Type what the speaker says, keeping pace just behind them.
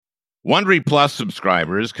Wondery Plus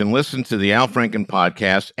subscribers can listen to the Al Franken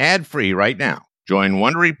podcast ad-free right now. Join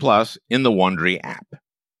Wondery Plus in the Wondery app.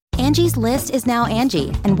 Angie's List is now Angie,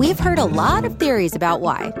 and we've heard a lot of theories about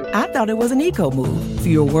why. I thought it was an eco move.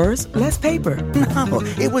 Fewer words, less paper. No,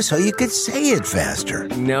 it was so you could say it faster.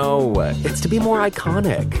 No, it's to be more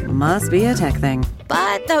iconic. Must be a tech thing.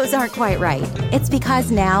 But those aren't quite right. It's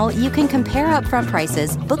because now you can compare upfront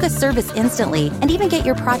prices, book a service instantly, and even get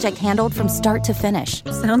your project handled from start to finish.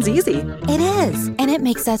 Sounds easy. It is, and it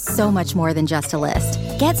makes us so much more than just a list.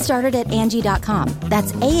 Get started at Angie.com.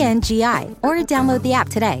 That's ANGI, or download the app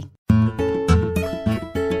today.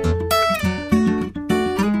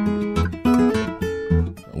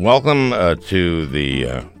 Welcome to the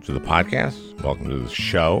podcast. Welcome to the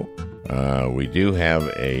show. We do have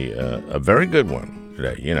a very good one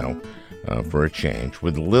today, for a change,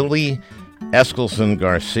 with Lily Eskelsen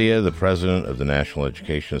García, the president of the National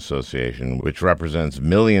Education Association, which represents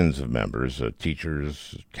millions of members,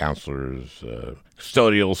 teachers, counselors,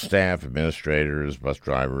 custodial staff, administrators, bus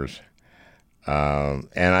drivers. And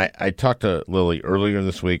I talked to Lily earlier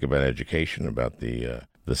this week about education, about the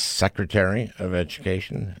Secretary of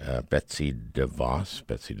Education, Betsy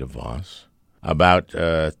DeVos, about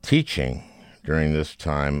teaching during this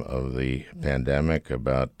time of the pandemic,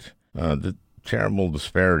 about the terrible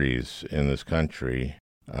disparities in this country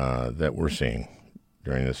that we're seeing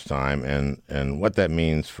during this time, and what that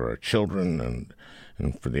means for our children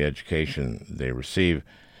and for the education they receive.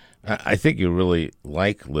 I think you really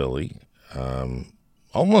like Lily,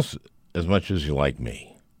 almost as much as you like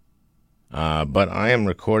me. But I am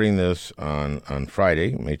recording this on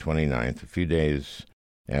Friday, May 29th, a few days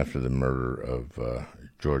after the murder of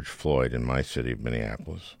George Floyd in my city of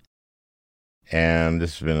Minneapolis. And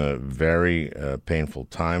this has been a very painful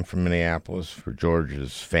time for Minneapolis, for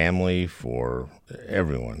George's family, for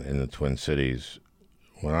everyone in the Twin Cities.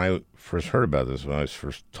 When I first heard about this, when I was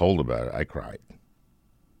first told about it, I cried.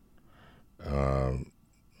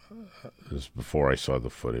 This was before I saw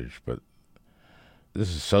the footage, but this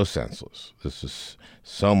is so senseless. This is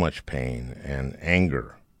so much pain and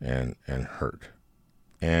anger and hurt.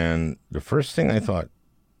 And the first thing I thought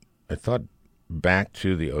back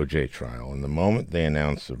to the O.J. trial, and the moment they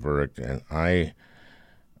announced the verdict, and I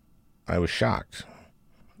was shocked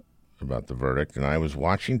about the verdict, and I was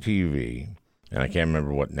watching TV, and I can't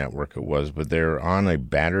remember what network it was, but they were on a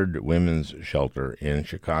battered women's shelter in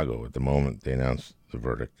Chicago at the moment they announced the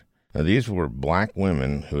verdict. Now, these were black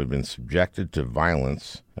women who had been subjected to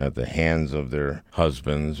violence at the hands of their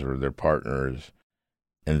husbands or their partners,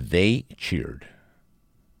 and they cheered.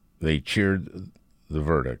 They cheered the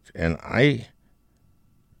verdict, and I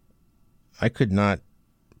could not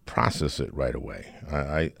process it right away.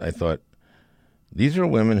 I thought, these are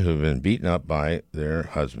women who have been beaten up by their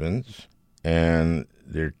husbands, and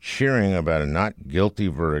they're cheering about a not guilty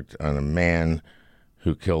verdict on a man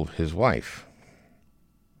who killed his wife.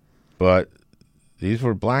 But these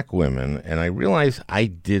were black women, and I realized I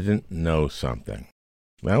didn't know something.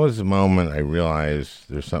 That was the moment I realized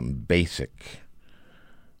there's something basic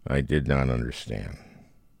I did not understand.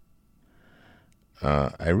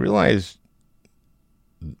 I realized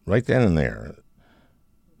right then and there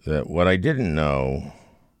that what I didn't know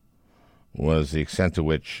was the extent to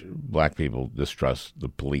which black people distrust the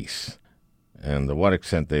police, and to what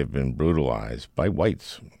extent they've been brutalized by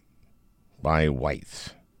whites,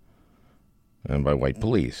 and by white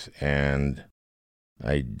police. And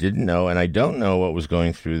I didn't know, and I don't know what was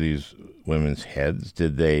going through these women's heads.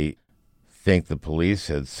 Did they think the police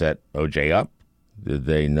had set O.J. up? Did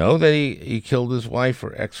they know that he killed his wife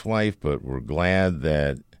or ex-wife, but were glad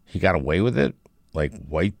that he got away with it? Like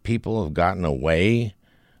white people have gotten away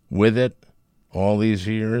with it all these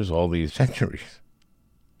years, all these centuries.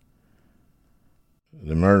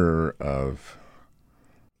 The murder of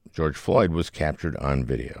George Floyd was captured on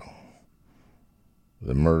video.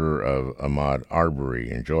 The murder of Ahmaud Arbery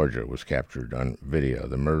in Georgia was captured on video.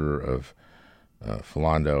 The murder of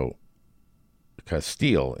Philando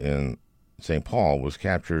Castile in St. Paul was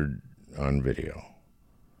captured on video.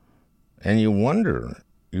 And you wonder,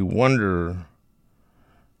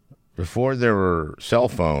 before there were cell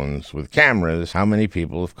phones with cameras, how many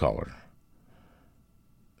people of color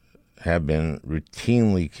have been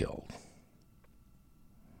routinely killed.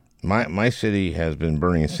 My city has been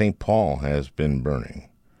burning. St. Paul has been burning.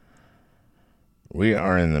 We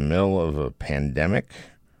are in the middle of a pandemic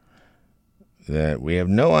that we have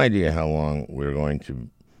no idea how long we're going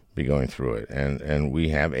to be going through it. And we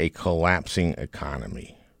have a collapsing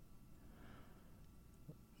economy.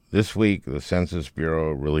 This week, the Census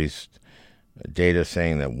Bureau released data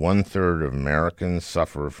saying that 1/3 of Americans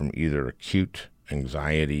suffer from either acute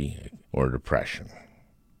anxiety or depression.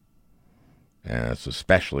 And it's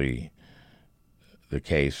especially the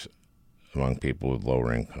case among people with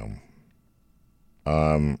lower income.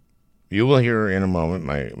 You will hear in a moment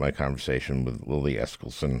my conversation with Lily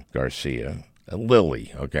Eskelsen García.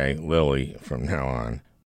 Lily, okay? Lily from now on.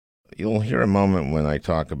 You'll hear a moment when I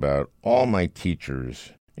talk about all my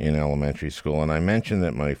teachers in elementary school, and I mentioned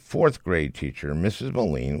that my 4th grade teacher, Mrs.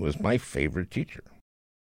 Moline, was my favorite teacher.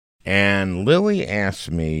 And Lily asked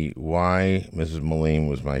me why Mrs. Moline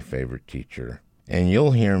was my favorite teacher, and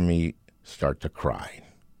you'll hear me start to cry.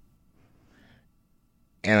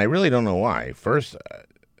 And I really don't know why. First,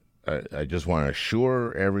 I just want to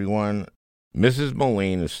assure everyone, Mrs.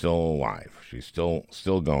 Moline is still alive. She's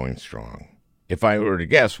still going strong. If I were to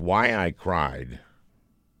guess why I cried,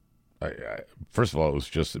 first of all, it was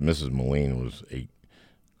just that Mrs. Moline was a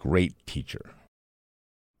great teacher.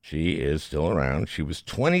 She is still around. She was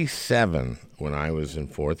 27 when I was in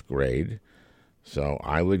 4th grade, so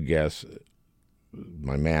I would guess,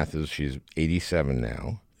 my math is she's 87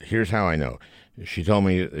 now. Here's how I know. She told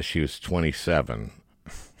me that she was 27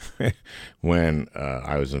 when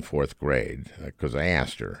I was in 4th grade, because I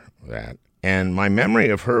asked her that. And my memory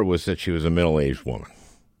of her was that she was a middle-aged woman.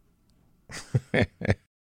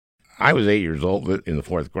 I was 8 years old in the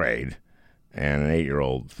 4th grade, and an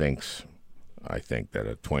 8-year-old I think that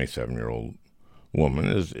a 27-year-old woman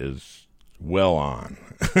is well on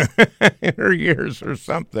in her years or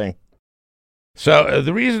something. So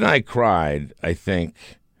the reason I cried, I think,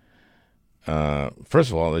 first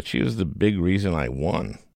of all, that she was the big reason I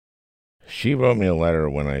won. She wrote me a letter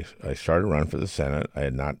when I started running for the Senate. I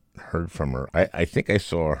had not heard from her. I think I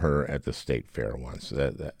saw her at the state fair once.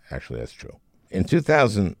 Actually, that's true. In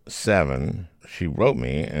 2007, she wrote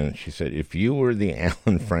me, and she said, if you were the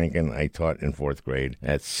Alan Franken I taught in 4th grade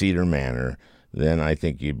at Cedar Manor, then I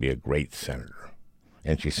think you'd be a great senator.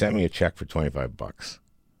 And she sent me a check for $25.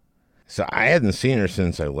 So I hadn't seen her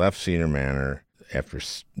since I left Cedar Manor after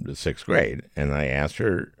the 6th grade, and I asked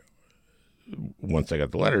her, once I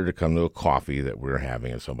got the letter, to come to a coffee that we were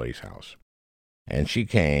having at somebody's house. And she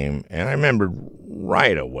came, and I remembered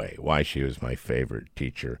right away why she was my favorite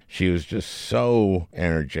teacher. She was just so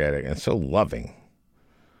energetic and so loving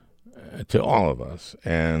to all of us.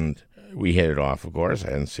 And we hit it off, of course. I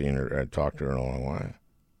hadn't seen her, talked to her in a long while.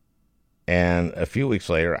 And a few weeks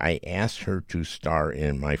later, I asked her to star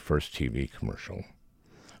in my first TV commercial.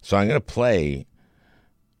 So I'm going to play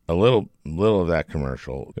a little of that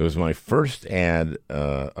commercial. It was my first ad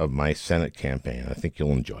of my Senate campaign. I think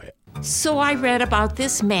you'll enjoy it. So I read about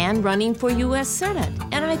this man running for U.S. Senate,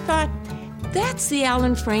 and I thought, that's the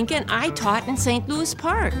Alan Franken I taught in St. Louis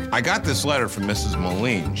Park. I got this letter from Mrs.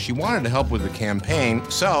 Moline. She wanted to help with the campaign,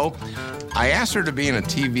 so I asked her to be in a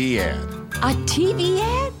TV ad. A TV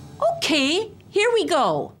ad? Okay, here we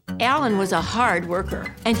go. Alan was a hard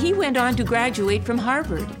worker, and he went on to graduate from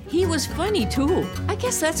Harvard. He was funny, too. I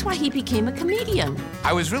guess that's why he became a comedian.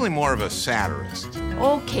 I was really more of a satirist.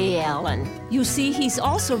 Okay, Alan. You see, he's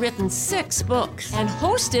also written 6 books and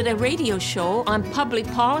hosted a radio show on public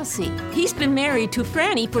policy. He's been married to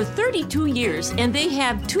Franny for 32 years, and they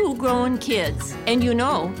have 2 grown kids. And you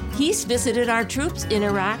know, he's visited our troops in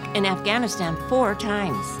Iraq and Afghanistan 4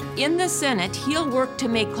 times. In the Senate, he'll work to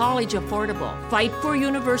make college affordable, fight for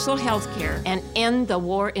universal health care, and end the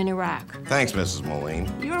war in Iraq. Thanks, Mrs.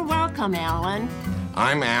 Moline. You're welcome, Alan.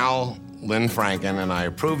 I'm Al Lynn Franken, and I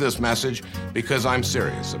approve this message because I'm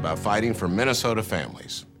serious about fighting for Minnesota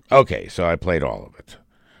families. Okay, so I played all of it.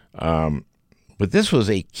 But this was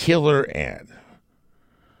a killer ad.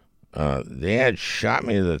 The ad shot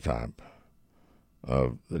me to the top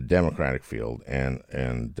of the Democratic field, and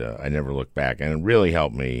I never looked back. And it really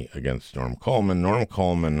helped me against Norm Coleman. Norm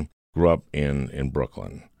Coleman grew up in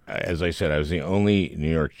Brooklyn. As I said, I was the only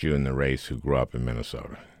New York Jew in the race who grew up in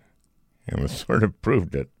Minnesota. And it sort of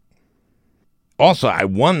proved it. Also, I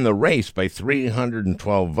won the race by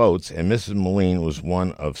 312 votes, and Mrs. Moline was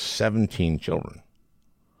one of 17 children.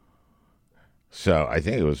 So I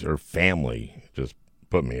think it was her family just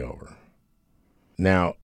put me over.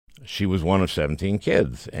 Now, she was one of 17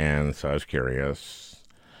 kids, and so I was curious.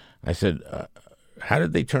 I said, how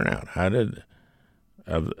did they turn out? How did,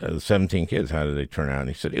 of the 17 kids, how did they turn out? And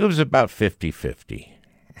he said, it was about 50-50.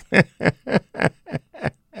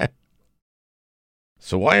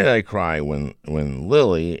 So why did I cry when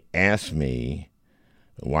Lily asked me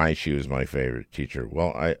why she was my favorite teacher?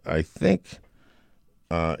 Well, I think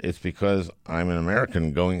it's because I'm an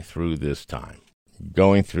American going through this time,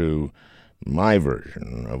 going through my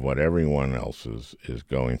version of what everyone else is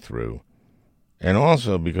going through. And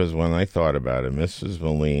also because when I thought about it, Mrs.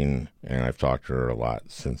 Moline, and I've talked to her a lot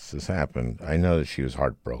since this happened, I know that she was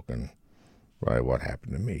heartbroken by what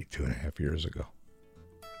happened to me 2.5 years ago.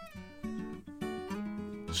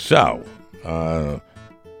 So,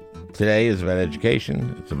 today is about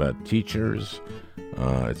education. It's about teachers.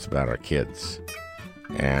 It's about our kids.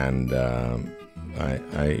 And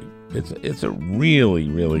it's a really,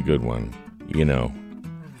 really good one,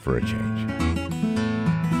 for a change.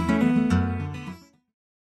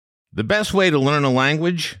 The best way to learn a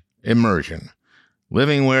language? Immersion.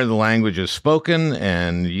 Living where the language is spoken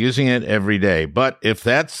and using it every day. But if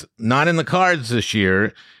that's not in the cards this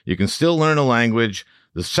year, you can still learn a language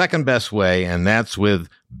the second best way, and that's with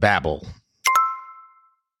Babbel.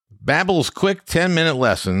 Babbel's quick 10-minute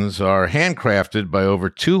lessons are handcrafted by over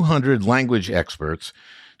 200 language experts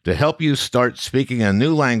to help you start speaking a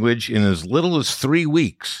new language in as little as 3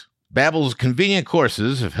 weeks. Babbel's convenient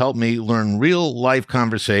courses have helped me learn real-life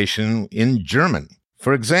conversation in German.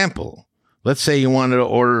 For example, let's say you wanted to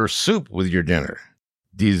order soup with your dinner.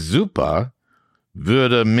 Die Suppe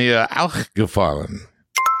würde mir auch gefallen.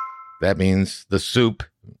 That means the soup.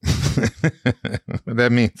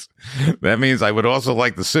 That means I would also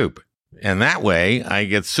like the soup. And that way, I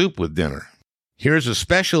get soup with dinner. Here's a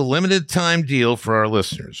special limited time deal for our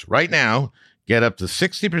listeners. Right now, get up to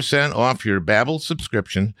 60% off your Babbel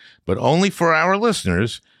subscription, but only for our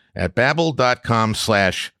listeners at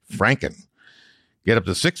babbel.com/Franken. Get up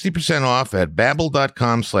to 60% off at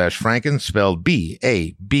babbel.com/Franken, spelled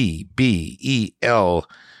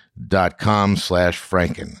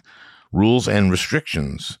BABBEL.com/Franken. Rules and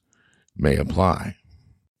restrictions may apply.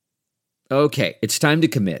 Okay, it's time to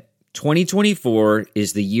commit. 2024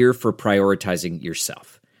 is the year for prioritizing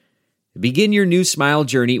yourself. Begin your new smile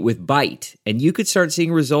journey with Byte, and you could start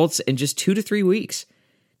seeing results in just 2 to 3 weeks.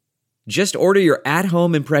 Just order your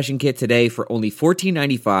at-home impression kit today for only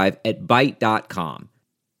 $14.95 at Byte.com.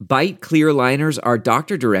 Byte clear liners are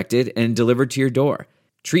doctor-directed and delivered to your door.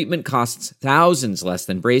 Treatment costs thousands less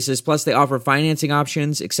than braces, plus they offer financing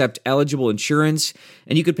options, accept eligible insurance,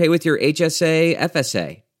 and you could pay with your HSA,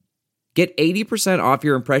 FSA. Get 80% off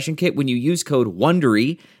your impression kit when you use code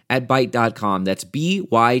WONDERY at Byte.com. That's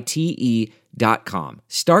BYTE.com.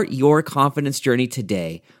 Start your confidence journey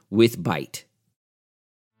today with Byte.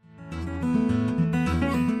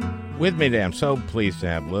 With me today, I'm so pleased to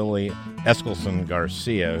have Lily Eskelsen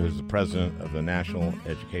García, who's the president of the National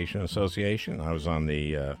Education Association. I was on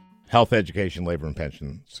the Health, Education, Labor, and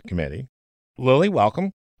Pensions Committee. Lily,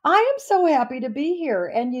 welcome. I am so happy to be here.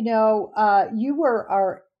 And, you were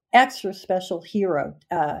our extra special hero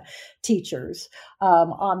teachers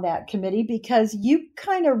on that committee because you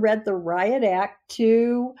kind of read the riot act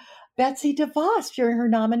to Betsy DeVos during her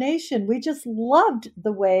nomination. We just loved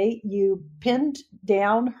the way you pinned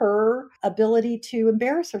down her ability to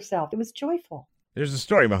embarrass herself. It was joyful. There's a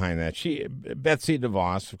story behind that. Betsy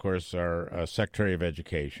DeVos, of course, our Secretary of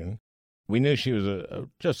Education, we knew she was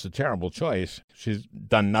just a terrible choice. She's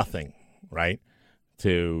done nothing, right,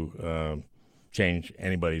 to change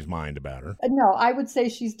anybody's mind about her. No, I would say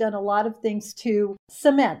she's done a lot of things to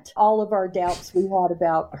cement all of our doubts we had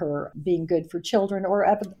about her being good for children or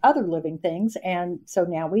other living things. And so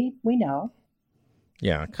now we know.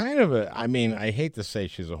 Yeah, kind of I hate to say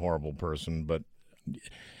she's a horrible person, but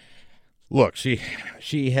look, she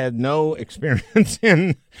had no experience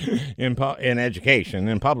in education,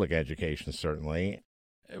 in public education, certainly.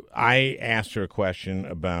 I asked her a question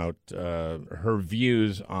about her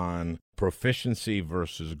views on proficiency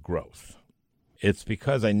versus growth. It's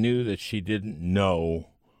because I knew that she didn't know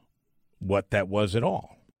what that was at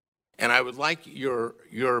all. And I would like your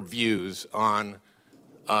views on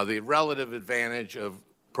the relative advantage of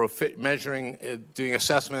measuring, doing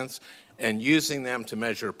assessments and using them to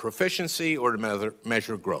measure proficiency or to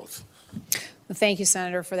measure growth. Thank you,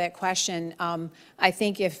 Senator, for that question. I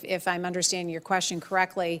think if I'm understanding your question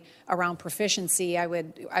correctly around proficiency, I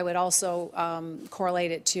would also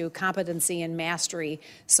correlate it to competency and mastery,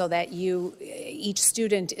 so that each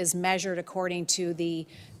student is measured according to the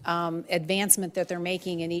advancement that they're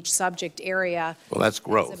making in each subject area. Well, that's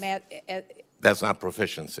growth. That's not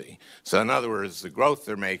proficiency. So in other words, the growth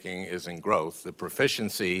they're making is in growth. The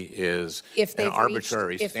proficiency is an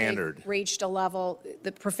arbitrary standard. If they've reached a level,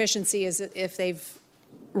 the proficiency is if they've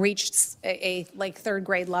reached a third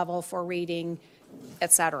grade level for reading,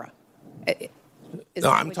 et cetera.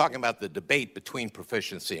 No, I'm talking about the debate between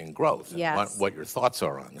proficiency and growth. Yes. And what your thoughts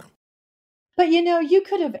are on them. But, you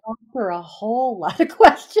could have asked her a whole lot of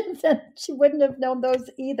questions and she wouldn't have known those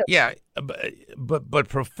either. Yeah, but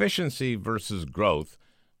proficiency versus growth,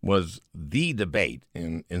 was the debate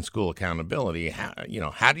in school accountability.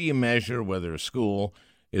 How do you measure whether a school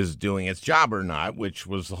is doing its job or not, which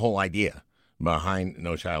was the whole idea behind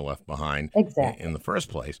No Child Left Behind in the first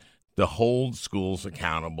place. To hold schools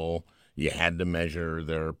accountable, you had to measure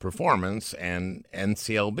their performance, and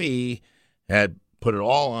NCLB had put it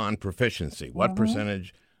all on proficiency. What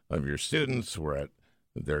percentage of your students were at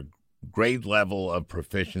their grade level of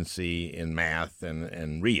proficiency in math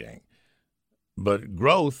and reading? But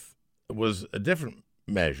growth was a different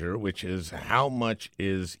measure, which is how much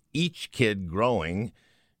is each kid growing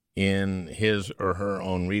in his or her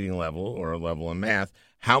own reading level or a level in math.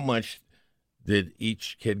 How much did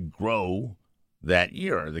each kid grow that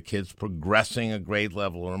year? Are the kids progressing a grade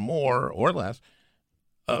level or more or less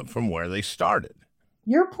from where they started?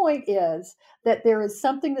 Your point is that there is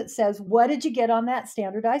something that says, what did you get on that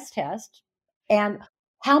standardized test? And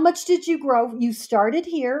how much did you grow? You started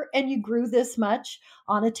here and you grew this much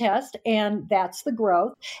on a test, and that's the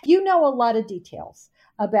growth. You know a lot of details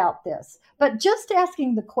about this, but just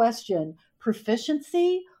asking the question,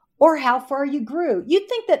 proficiency or how far you grew, you'd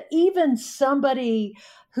think that even somebody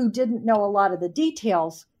who didn't know a lot of the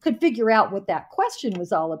details could figure out what that question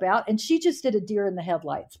was all about. And she just did a deer in the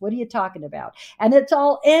headlights. What are you talking about? And it's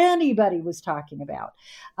all anybody was talking about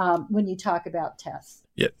when you talk about tests.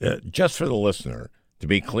 Yeah, just for the listener, to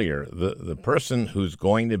be clear, the person who's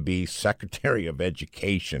going to be Secretary of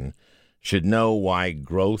Education should know why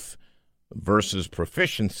growth versus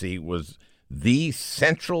proficiency was the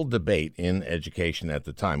central debate in education at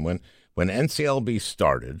the time. When NCLB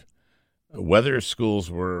started, whether schools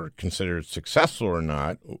were considered successful or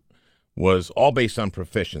not was all based on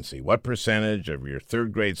proficiency. What percentage of your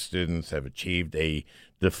third grade students have achieved a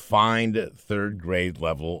defined third grade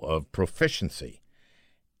level of proficiency?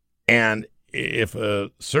 And if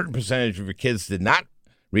a certain percentage of your kids did not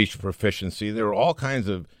reach proficiency, there were all kinds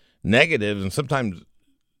of negatives and sometimes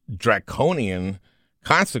draconian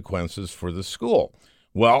consequences for the school.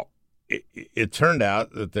 Well, it turned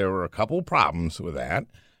out that there were a couple of problems with that.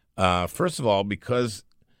 First of all, because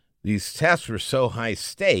these tests were so high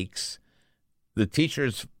stakes, the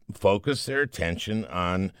teachers focused their attention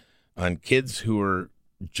on kids who were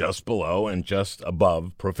just below and just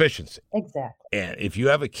above proficiency. Exactly. And if you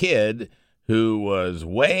have a kid who was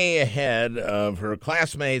way ahead of her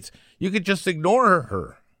classmates, you could just ignore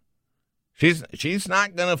her. She's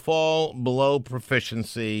not going to fall below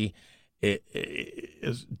proficiency.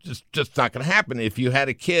 It's just not going to happen. If you had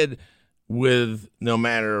a kid with, no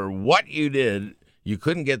matter what you did, you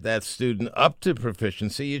couldn't get that student up to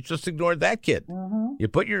proficiency, you just ignored that kid. You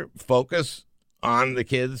put your focus on the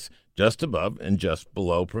kids just above and just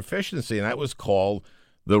below proficiency, and that was called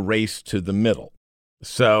the race to the middle.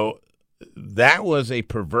 So that was a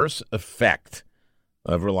perverse effect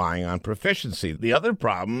of relying on proficiency. The other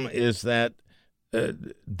problem is that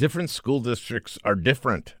different school districts are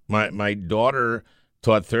different. My daughter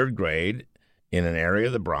taught third grade in an area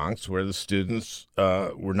of the Bronx where the students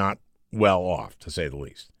were not well off, to say the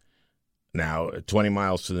least. Now, 20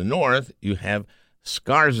 miles to the north, you have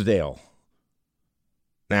Scarsdale.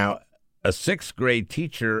 Now, a sixth grade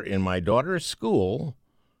teacher in my daughter's school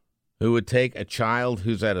who would take a child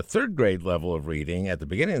who's at a third grade level of reading at the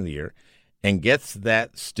beginning of the year and gets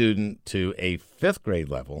that student to a fifth grade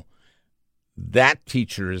level, that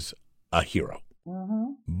teacher's a hero.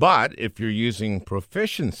 But if you're using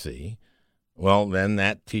proficiency, well, then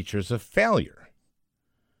that teacher's a failure.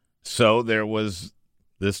 So there was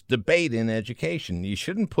this debate in education. You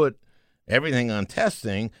shouldn't put everything on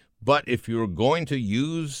testing, but if you're going to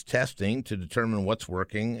use testing to determine what's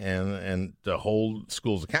working and to hold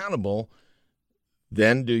schools accountable,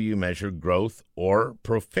 then do you measure growth or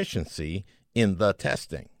proficiency in the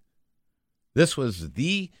testing? This was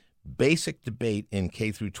the basic debate in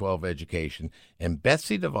K through 12 education, and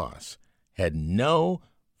Betsy DeVos had no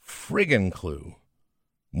friggin' clue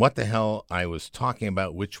what the hell I was talking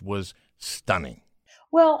about, which was stunning.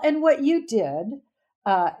 Well, and what you did,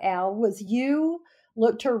 Al, was you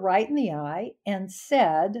looked her right in the eye and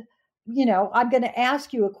said, I'm going to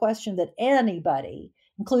ask you a question that anybody,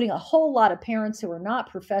 including a whole lot of parents who are not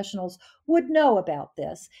professionals, would know about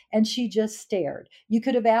this. And she just stared. You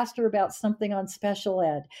could have asked her about something on special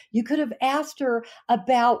ed. You could have asked her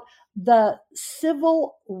about the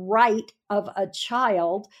civil right of a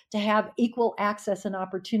child to have equal access and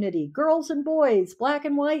opportunity. Girls and boys, black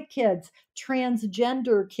and white kids,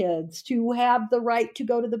 transgender kids to have the right to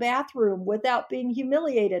go to the bathroom without being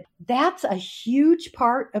humiliated. That's a huge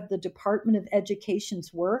part of the Department of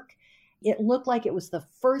Education's work. It looked like it was the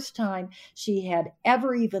first time she had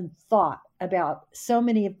ever even thought about so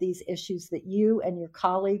many of these issues that you and your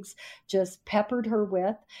colleagues just peppered her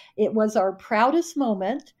with. It was our proudest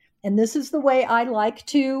moment, and this is the way I like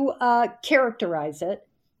to characterize it,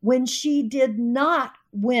 when she did not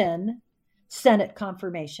win Senate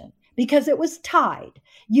confirmation, because it was tied.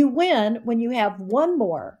 You win when you have one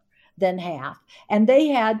more than half, and they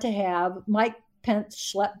had to have Mike Pence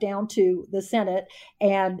schlep down to the Senate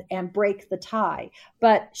and break the tie.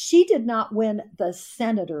 But she did not win the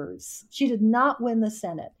senators. She did not win the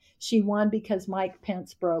Senate. She won because Mike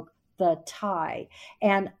Pence broke the tie.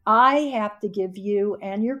 And I have to give you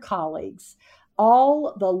and your colleagues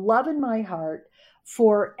all the love in my heart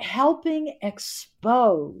for helping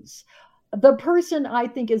expose the person I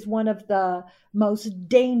think is one of the most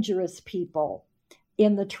dangerous people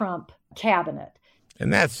in the Trump cabinet.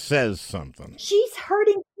 And that says something. She's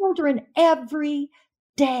hurting children every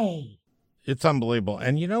day. It's unbelievable.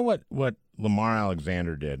 And you know what Lamar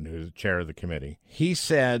Alexander did, who's the chair of the committee? He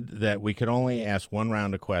said that we could only ask one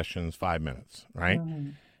round of questions, 5 minutes, right?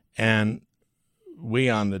 Mm-hmm. And we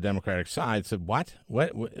on the Democratic side said, what?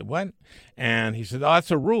 And he said, oh, that's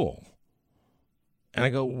a rule. And I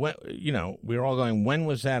go, we were all going, when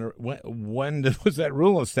was that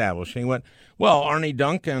rule established? And he went, well, Arnie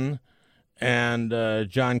Duncan and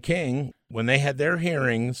John King, when they had their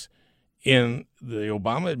hearings in the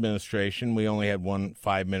Obama administration, we only had one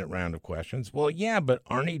 5-minute round of questions. Well, yeah, but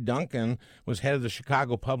Arnie Duncan was head of the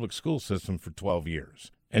Chicago public school system for 12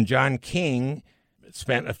 years. And John King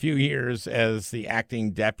spent a few years as the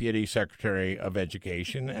acting deputy secretary of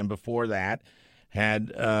education. And before that, had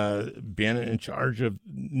been in charge of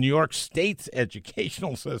New York State's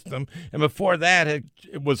educational system, and before that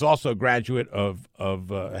was also a graduate of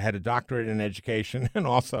had a doctorate in education, and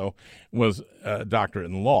also was a doctorate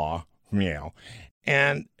in law from Yale.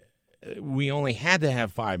 And we only had to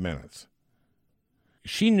have 5 minutes.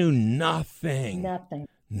 She knew nothing.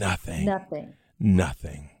 Nothing.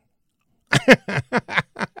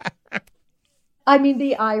 I mean,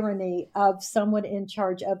 the irony of someone in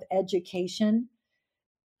charge of education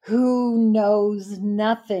who knows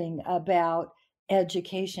nothing about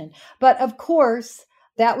education. But of course,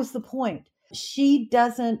 that was the point. She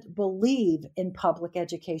doesn't believe in public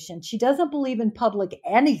education. She doesn't believe in public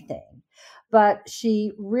anything, but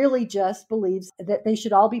she really just believes that they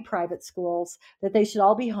should all be private schools, that they should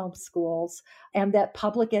all be homeschools, and that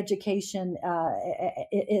public education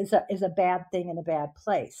is a bad thing in a bad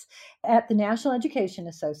place. At the National Education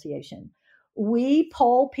Association, we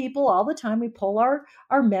poll people all the time. We poll our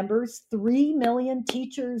members, 3 million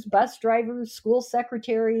teachers, bus drivers, school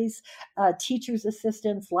secretaries, teachers'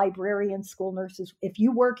 assistants, librarians, school nurses. If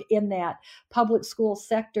you work in that public school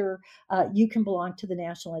sector, you can belong to the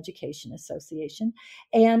National Education Association.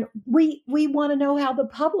 And we want to know how the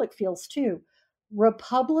public feels too.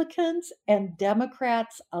 Republicans and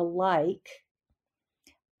Democrats alike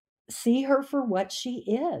see her for what she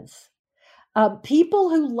is. People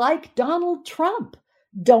who like Donald Trump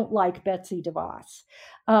don't like Betsy DeVos.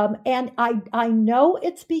 And I know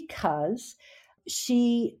it's because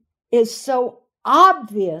she is so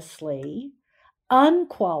obviously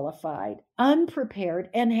unqualified, unprepared,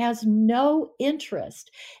 and has no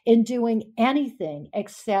interest in doing anything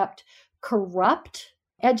except corrupt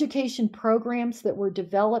education programs that were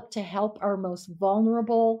developed to help our most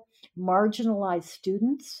vulnerable, marginalized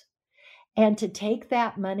students, and to take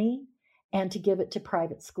that money and to give it to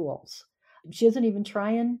private schools. She doesn't even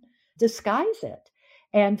try and disguise it.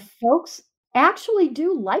 And folks actually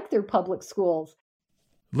do like their public schools.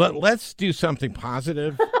 Let's do something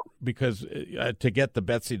positive because to get the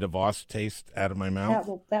Betsy DeVos taste out of my mouth.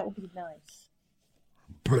 That will be nice.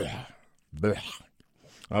 Blah, blah.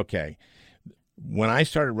 Okay. When I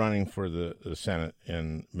started running for the Senate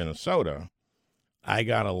in Minnesota, I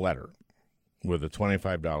got a letter with a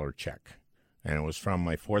 $25 check. And it was from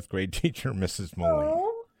my 4th grade teacher, Mrs. Moline.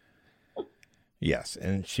 Oh. Yes,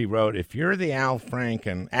 and she wrote, if you're the Alan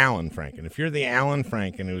Franken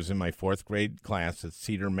who was in my 4th grade class at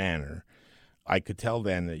Cedar Manor, I could tell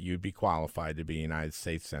then that you'd be qualified to be a United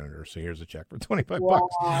States Senator. So here's a check for $25.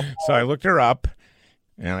 So I looked her up,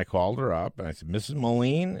 and I called her up, and I said, Mrs.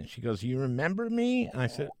 Moline? And she goes, you remember me? And I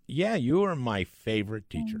said, yeah, you were my favorite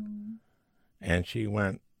teacher. And she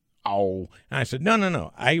went, oh. And I said,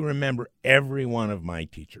 no. I remember every one of my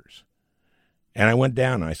teachers. And I went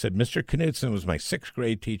down and I said, Mr. Knudsen was my 6th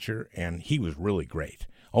grade teacher, and he was really great.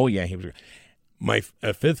 Oh, yeah, he was great. My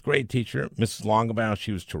 5th grade teacher, Mrs. Longabout,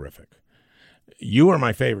 she was terrific. You were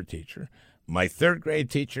my favorite teacher. My 3rd grade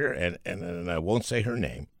teacher, and I won't say her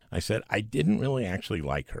name, I said, I didn't really actually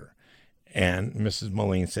like her. And Mrs.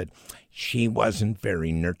 Moline said, she wasn't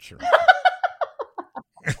very nurturing.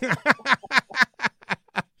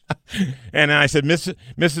 And then I said,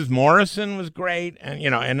 Mrs. Morrison was great. And,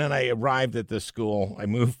 and then I arrived at this school. I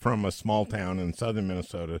moved from a small town in southern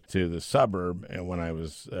Minnesota to the suburb when I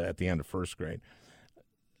was at the end of first grade.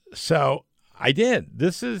 So I did.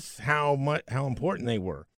 This is how important they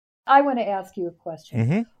were. I want to ask you a question.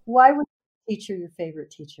 Mm-hmm. Why was your teacher your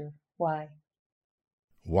favorite teacher? Why?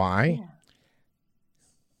 Why?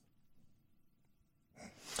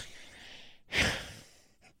 Yeah.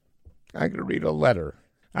 I'm going to read a letter.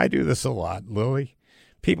 I do this a lot, Lily.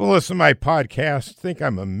 People listen to my podcast, think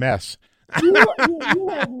I'm a mess. You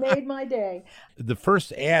have made my day. The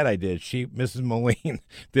first ad I did, Mrs. Moline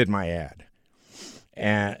did my ad.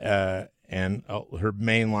 And her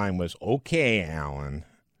main line was, "Okay, Alan."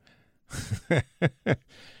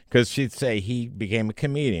 Because she'd say he became a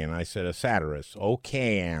comedian. I said a satirist.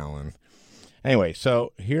 "Okay, Alan." Anyway,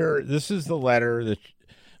 so this is the letter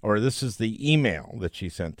this is the email that she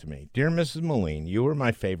sent to me. "Dear Mrs. Moline, you were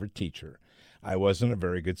my favorite teacher. I wasn't a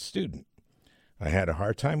very good student. I had a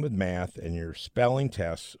hard time with math, and your spelling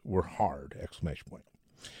tests were hard, !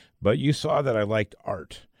 But you saw that I liked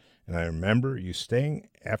art, and I remember you staying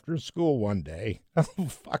after school one day." Oh,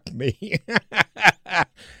 fuck me.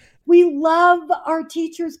 We love our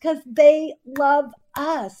teachers because they love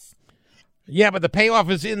us. Yeah, but the payoff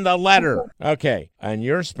is in the letter. Okay, and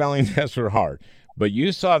your spelling tests were hard. But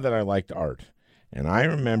you saw that I liked art, and I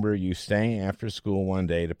remember you staying after school one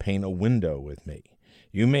day to paint a window with me.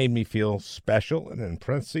 You made me feel special and, in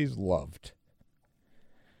parentheses, loved.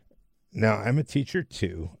 Now, I'm a teacher,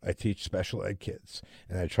 too. I teach special ed kids,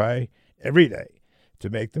 and I try every day to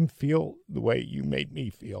make them feel the way you made me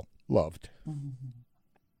feel, loved. Mm-hmm.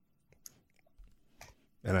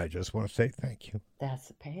 And I just want to say thank you. That's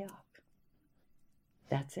the payoff.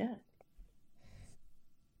 That's it.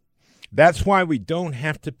 That's why we don't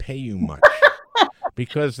have to pay you much,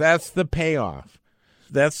 because that's the payoff.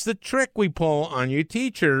 That's the trick we pull on you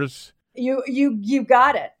teachers. You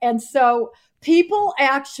got it. And so people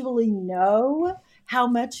actually know how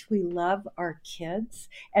much we love our kids.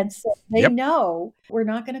 And so they know we're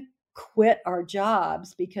not going to quit our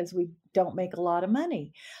jobs because we don't make a lot of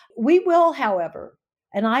money. We will, however,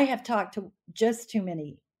 and I have talked to just too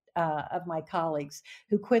many of my colleagues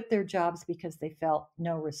who quit their jobs because they felt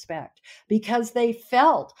no respect, because they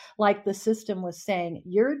felt like the system was saying,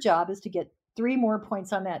 your job is to get 3 more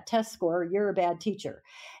points on that test score, you're a bad teacher.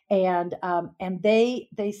 And they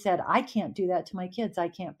said, I can't do that to my kids. I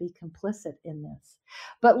can't be complicit in this.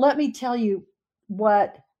 But let me tell you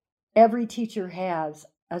what every teacher has,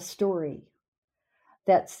 a story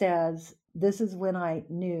that says, this is when I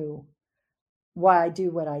knew why I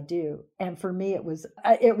do what I do. And for me, it was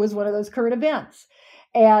one of those current events.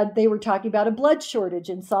 And they were talking about a blood shortage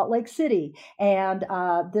in Salt Lake City. And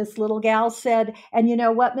this little gal said, and you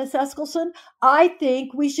know what, Miss Eskelsen, I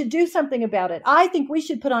think we should do something about it. I think we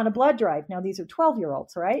should put on a blood drive. Now, these are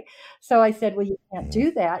 12-year-olds, right? So I said, well, you can't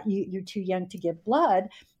do that. You're too young to give blood.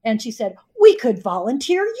 And she said, we could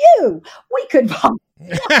volunteer you. We could volunteer.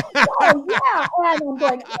 Oh, yeah. And I'm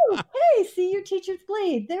going, oh, hey, see, your teachers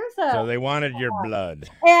bleed. So they wanted your blood.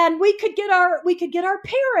 And we could get our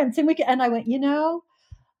parents, and I went,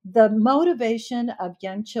 the motivation of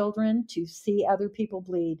young children to see other people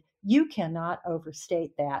bleed, you cannot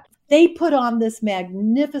overstate that. They put on this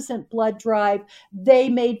magnificent blood drive. They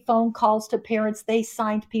made phone calls to parents. They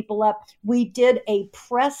signed people up. We did a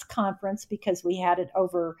press conference because we had it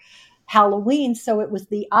over Halloween. So it was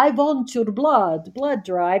the I Want Your blood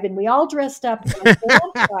drive. And we all dressed up as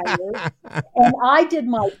vampires. And I did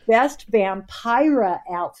my best vampira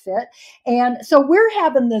outfit. And so we're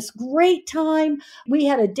having this great time. We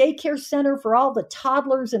had a daycare center for all the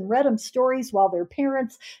toddlers and read them stories while their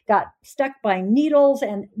parents got stuck by needles.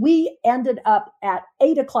 And we ended up at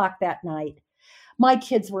 8:00 that night. My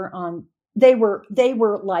kids were on, they were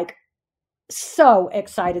like, so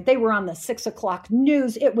excited. They were on the 6:00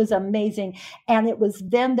 news. It was amazing. And it was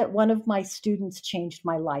then that one of my students changed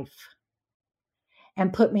my life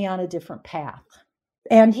and put me on a different path.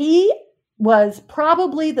 And he was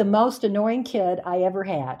probably the most annoying kid I ever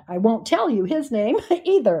had. I won't tell you his name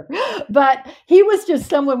either, but he was just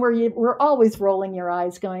someone where you were always rolling your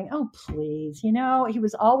eyes going, oh, please, he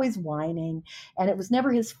was always whining and it was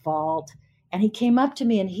never his fault. And he came up to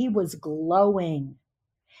me and he was glowing.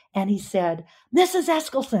 And he said, Mrs.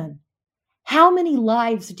 Eskelsen, how many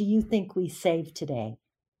lives do you think we saved today?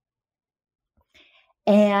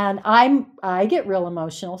 And I get real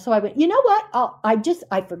emotional. So I went, you know what?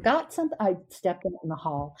 I forgot something. I stepped in the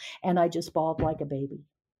hall and I just bawled like a baby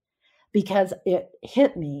because it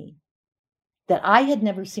hit me that I had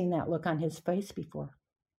never seen that look on his face before.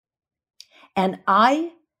 And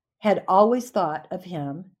I had always thought of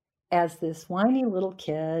him as this whiny little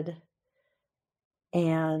kid,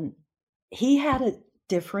 and he had a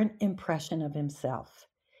different impression of himself.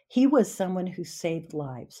 He was someone who saved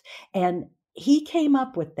lives, and he came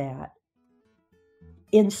up with that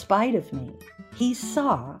in spite of me. He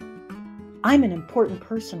saw, I'm an important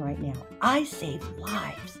person right now. I save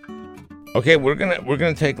lives. Okay, we're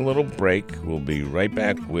gonna take a little break. We'll be right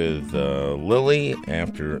back with Lily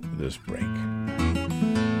after this break.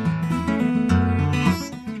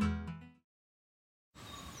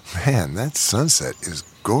 Man, that sunset is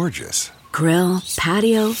gorgeous. Grill,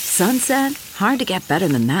 patio, sunset. Hard to get better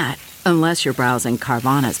than that. Unless you're browsing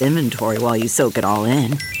Carvana's inventory while you soak it all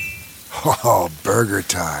in. Oh, burger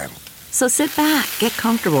time. So sit back, get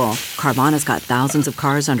comfortable. Carvana's got thousands of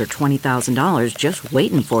cars under $20,000 just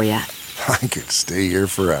waiting for you. I could stay here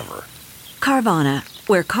forever. Carvana,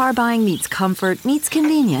 where car buying meets comfort, meets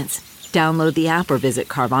convenience. Download the app or visit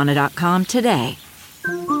Carvana.com today.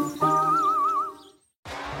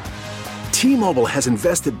 T-Mobile has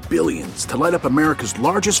invested billions to light up America's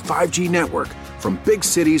largest 5G network, from big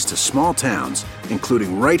cities to small towns,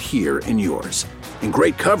 including right here in yours. And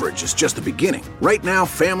great coverage is just the beginning. Right now,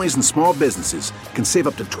 families and small businesses can save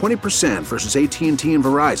up to 20% versus AT&T and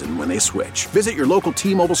Verizon when they switch. Visit your local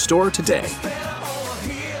T-Mobile store today.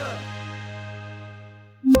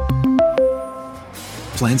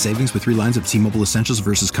 Plan savings with 3 lines of T-Mobile Essentials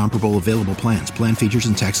versus comparable available plans. Plan features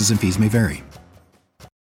and taxes and fees may vary.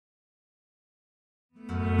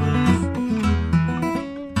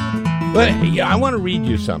 But yeah, I want to read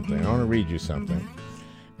you something.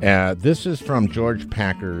 This is from George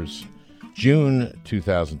Packer's June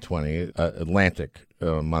 2020 Atlantic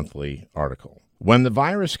monthly article. When the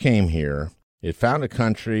virus came here, it found a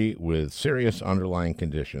country with serious underlying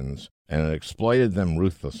conditions, and it exploited them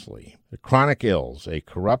ruthlessly. The chronic ills, a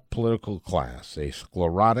corrupt political class, a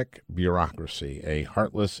sclerotic bureaucracy, a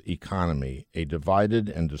heartless economy, a divided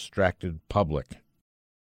and distracted public.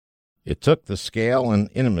 It took the scale and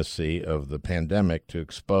intimacy of the pandemic to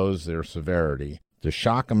expose their severity, to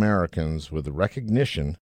shock Americans with the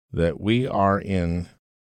recognition that we are in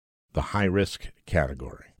the high-risk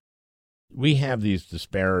category. We have these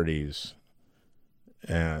disparities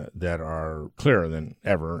that are clearer than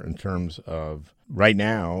ever in terms of, right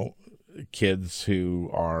now, kids who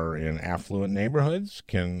are in affluent neighborhoods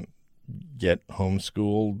can get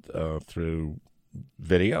homeschooled through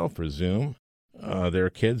video, for Zoom. There are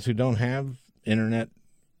kids who don't have internet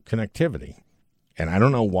connectivity. And I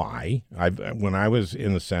don't know why. When I was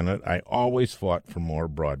in the Senate, I always fought for more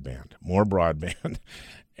broadband.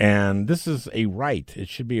 And this is a right. It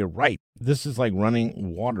should be a right. This is like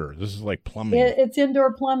running water. This is like plumbing. It's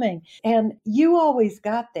indoor plumbing. And you always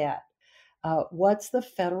got that. What's the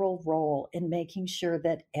federal role in making sure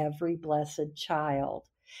that every blessed child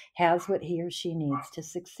has what he or she needs to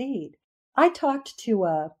succeed? I talked to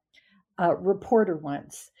a reporter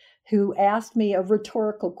once who asked me a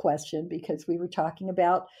rhetorical question because we were talking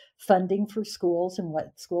about funding for schools and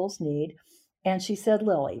what schools need. And she said,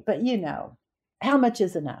 Lily, but you know, how much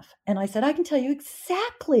is enough? And I said, I can tell you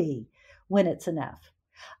exactly when it's enough.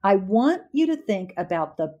 I want you to think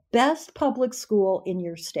about the best public school in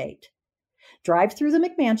your state. Drive through the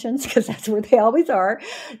McMansions, because that's where they always are.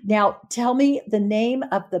 Now, tell me the name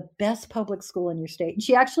of the best public school in your state. And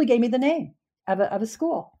she actually gave me the name of a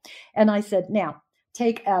school. And I said, now,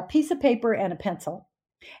 take a piece of paper and a pencil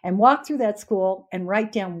and walk through that school and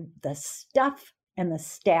write down the stuff and the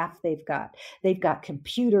staff they've got. They've got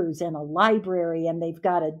computers and a library, and they've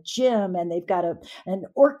got a gym, and they've got an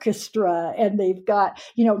orchestra, and they've got,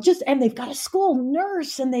 and they've got a school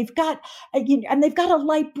nurse, and they've got a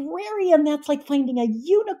librarian that's like finding a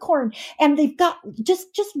unicorn, and they've got, just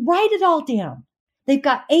write it all down. They've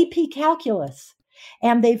got AP calculus,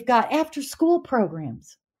 and they've got after school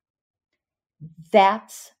programs.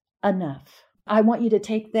 That's enough. I want you to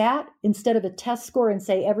take that instead of a test score and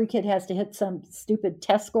say every kid has to hit some stupid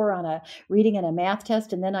test score on a reading and a math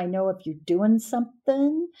test, and then I know if you're doing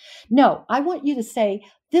something. No, I want you to say,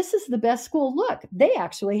 this is the best school. Look, they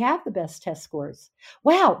actually have the best test scores.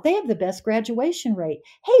 Wow, they have the best graduation rate.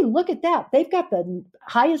 Hey, look at that. They've got the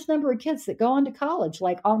highest number of kids that go on to college,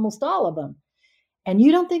 like almost all of them. And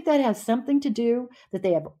you don't think that has something to do that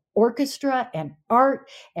they have orchestra and art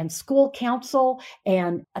and school council,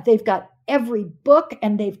 and they've got every book,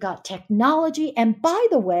 and they've got technology. And by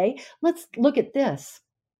the way, let's look at this.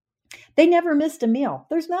 They never missed a meal.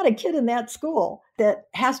 There's not a kid in that school that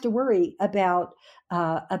has to worry about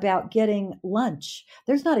getting lunch.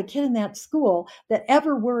 There's not a kid in that school that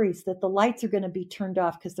ever worries that the lights are going to be turned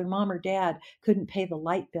off because their mom or dad couldn't pay the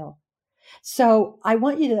light bill. So I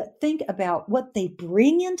want you to think about what they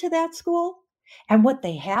bring into that school and what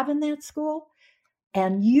they have in that school.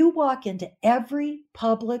 And you walk into every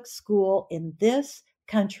public school in this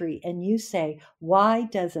country and you say, why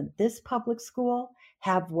doesn't this public school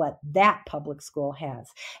have what that public school has?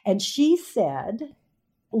 And she said,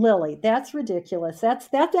 Lily, that's ridiculous.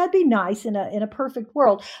 That'd be nice in a perfect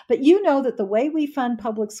world. But you know that the way we fund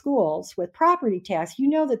public schools with property tax, you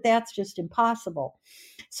know that that's just impossible.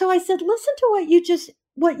 So I said, listen to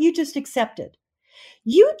what you just accepted.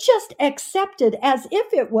 You just accepted, as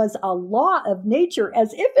if it was a law of nature,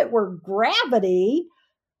 as if it were gravity,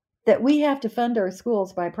 that we have to fund our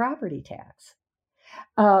schools by property tax.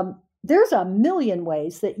 There's a million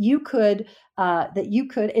ways that you could.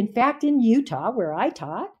 In fact, in Utah, where I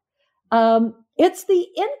taught, it's the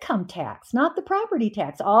income tax, not the property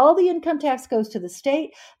tax. All the income tax goes to the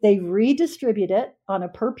state. They redistribute it on a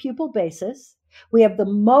per pupil basis. We have the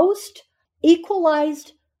most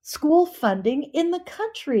equalized school funding in the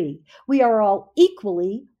country. We are all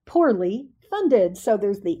equally poorly funded. So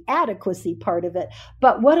there's the adequacy part of it.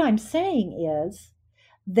 But what I'm saying is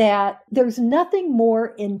that there's nothing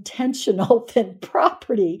more intentional than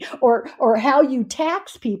property or how you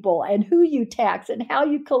tax people and who you tax and how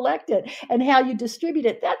you collect it and how you distribute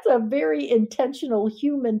it. That's a very intentional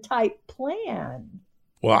human type plan.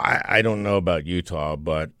 Well, I don't know about Utah,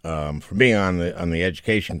 but for being on the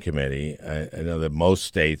education committee, I know that most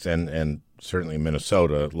states and certainly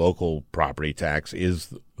Minnesota, local property tax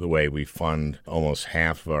is the way we fund almost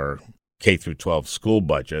half of our K through 12 school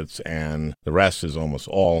budgets, and the rest is almost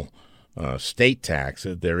all state tax.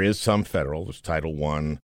 There is some federal. There's Title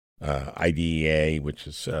I, IDEA, which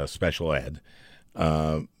is special ed,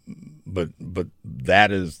 but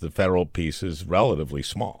that is the federal piece is relatively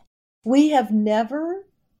small. We have never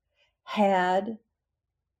had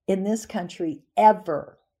in this country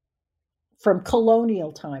ever, from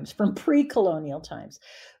colonial times, from pre-colonial times,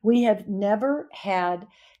 we have never had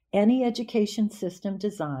any education system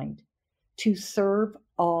designed to serve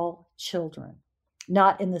all children,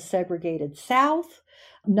 not in the segregated South,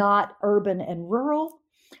 not urban and rural.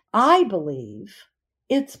 I believe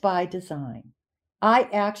it's by design. I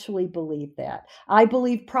actually believe that. I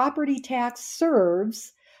believe property tax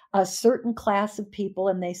serves a certain class of people,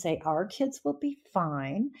 and they say, our kids will be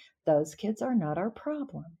fine. Those kids are not our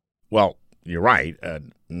problem. Well, you're right.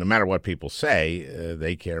 No matter what people say,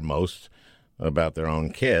 they care most about their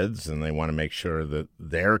own kids, and they want to make sure that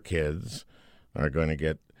their kids are going to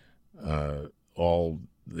get all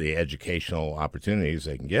the educational opportunities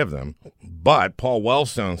they can give them. But Paul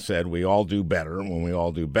Wellstone said we all do better when we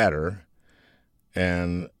all do better.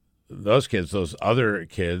 And those kids, those other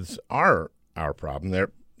kids, are our problem.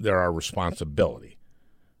 They're our responsibility.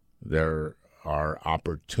 They're our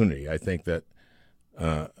opportunity. I think that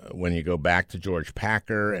when you go back to George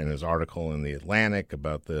Packer and his article in The Atlantic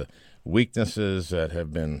about the weaknesses that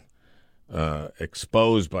have been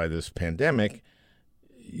exposed by this pandemic,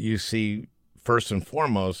 you see first and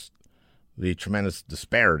foremost the tremendous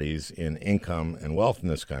disparities in income and wealth in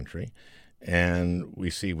this country. And we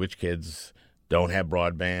see which kids don't have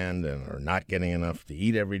broadband and are not getting enough to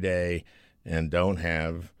eat every day and don't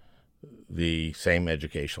have the same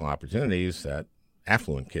educational opportunities that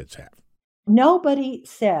affluent kids have. Nobody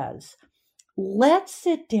says, let's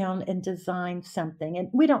sit down and design something. And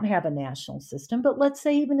we don't have a national system, but let's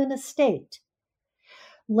say even in a state,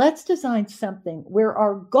 let's design something where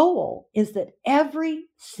our goal is that every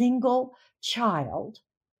single child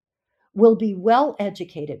will be well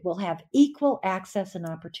educated, will have equal access and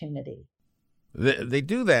opportunity. They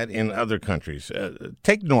do that in other countries.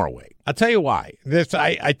 Take Norway. I'll tell you why.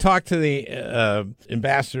 I talked to the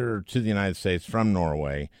ambassador to the United States from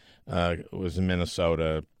Norway. It was in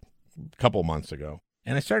Minnesota a couple months ago.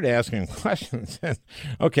 And I started asking him questions.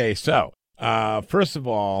 Okay, so first of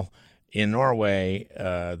all, in Norway,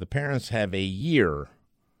 the parents have a year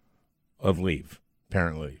of leave,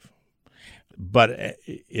 parent leave. But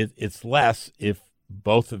it's less if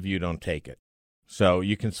both of you don't take it. So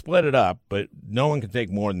you can split it up, but no one can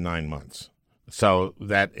take more than 9 months. So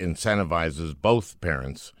that incentivizes both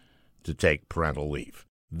parents to take parental leave.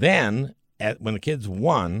 Then, when the kid's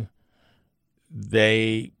 1,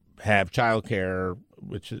 they have childcare,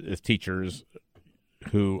 which is teachers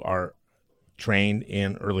who are trained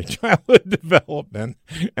in early childhood development,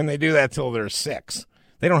 and they do that till they're 6.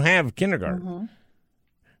 They don't have kindergarten. Mm-hmm.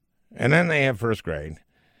 And then they have first grade.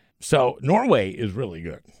 So Norway is really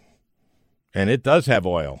good. And it does have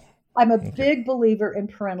oil. I'm a big believer in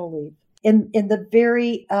parental leave. in the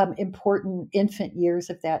very important infant years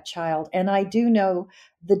of that child. And I do know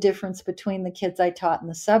the difference between the kids I taught in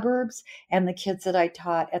the suburbs and the kids that I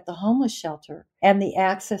taught at the homeless shelter, and the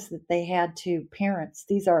access that they had to parents.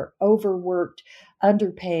 These are overworked,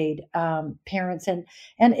 underpaid parents. And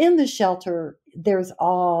in the shelter, there's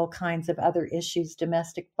all kinds of other issues: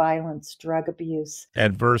 domestic violence, drug abuse,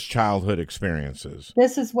 adverse childhood experiences.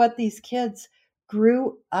 This is what these kids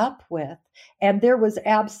grew up with. And there was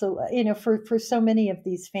absolutely, for so many of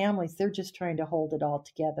these families, they're just trying to hold it all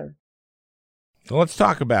together. So let's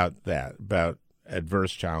talk about that, about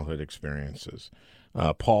adverse childhood experiences.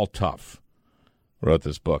 Paul Tough wrote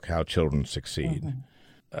this book, How Children Succeed. Mm-hmm.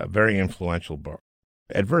 A very influential book.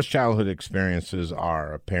 Adverse childhood experiences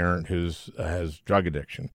are a parent who has drug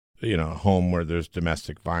addiction, a home where there's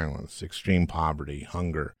domestic violence, extreme poverty,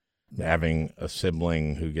 hunger, having a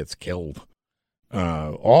sibling who gets killed.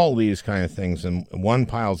 All these kind of things, and one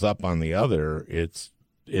piles up on the other, it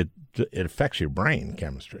affects your brain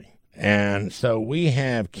chemistry. And so we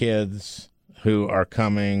have kids who are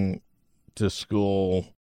coming to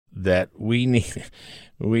school that we need,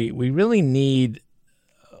 we really need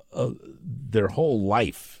their whole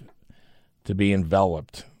life to be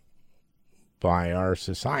enveloped by our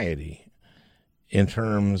society in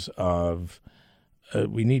terms of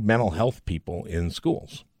we need mental health people in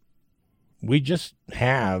schools. We just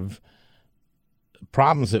have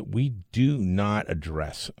problems that we do not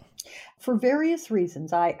address. For various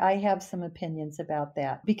reasons, I have some opinions about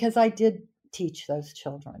that, because I did teach those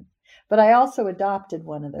children, but I also adopted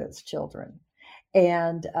one of those children,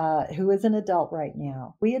 and who is an adult right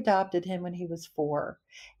now. We adopted him when he was 4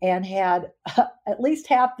 and had at least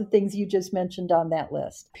half the things you just mentioned on that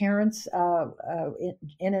list. Parents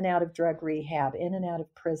in and out of drug rehab, in and out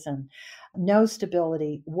of prison, no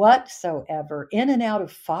stability whatsoever, in and out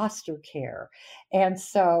of foster care. And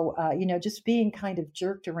so, just being kind of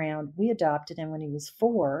jerked around. We adopted him when he was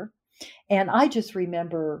 4. And I just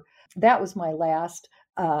remember that was my last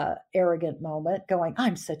arrogant moment, going,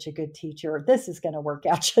 I'm such a good teacher. This is going to work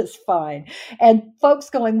out just fine. And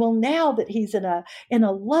folks going, well, now that he's in a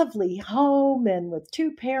lovely home and with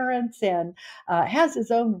 2 parents and has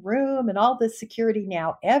his own room and all this security,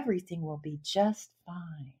 now everything will be just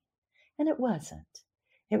fine. And it wasn't.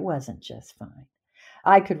 It wasn't just fine.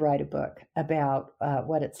 I could write a book about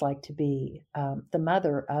what it's like to be the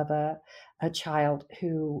mother of a child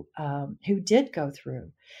who did go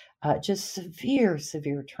through just severe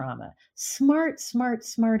trauma. Smart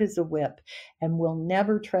as a whip, and will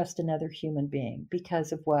never trust another human being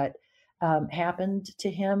because of what happened to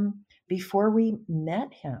him before we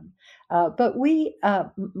met him. But we,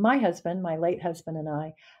 my late husband and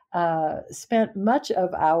I, spent much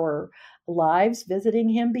of our lives visiting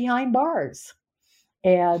him behind bars,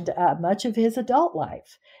 and much of his adult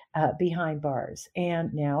life behind bars.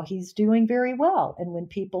 And now he's doing very well. And when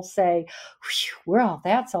people say, well,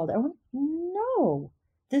 that's all, no,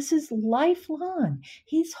 this is lifelong.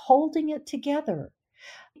 He's holding it together.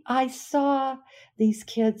 I saw these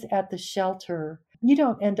kids at the shelter. You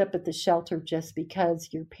don't end up at the shelter just because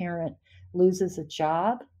your parent loses a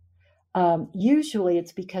job. Usually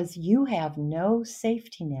it's because you have no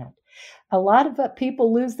safety net. A lot of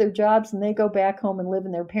people lose their jobs and they go back home and live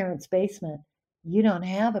in their parents' basement. You don't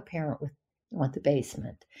have a parent with the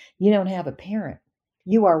basement. You don't have a parent.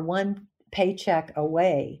 You are one paycheck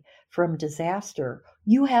away from disaster.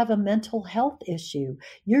 You have a mental health issue.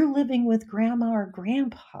 You're living with grandma or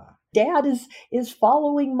grandpa. Dad is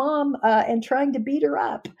following mom and trying to beat her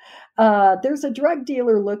up. There's a drug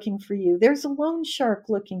dealer looking for you. There's a loan shark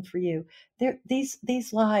looking for you.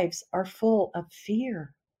 These lives are full of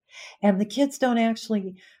fear. And the kids don't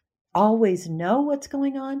actually always know what's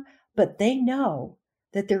going on, but they know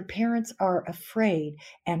that their parents are afraid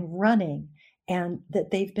and running, and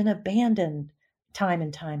that they've been abandoned time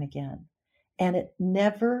and time again. And it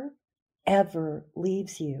never, ever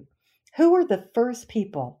leaves you. Who are the first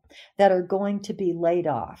people that are going to be laid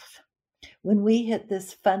off when we hit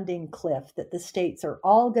this funding cliff that the states are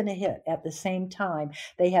all going to hit at the same time?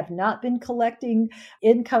 They have not been collecting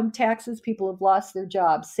income taxes. People have lost their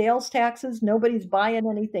jobs. Sales taxes, nobody's buying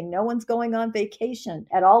anything. No one's going on vacation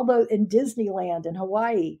at all in Disneyland in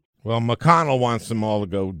Hawaii. Well, McConnell wants them all to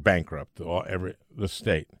go bankrupt, the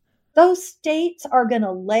state. Those states are going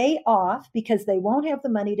to lay off because they won't have the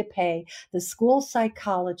money to pay the school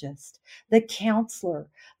psychologist, the counselor,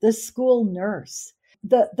 the school nurse,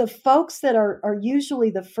 the folks that are usually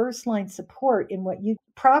the first line support in what you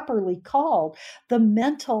properly called the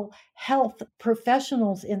mental health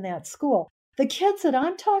professionals in that school. The kids that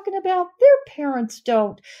I'm talking about, their parents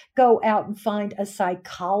don't go out and find a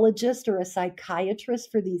psychologist or a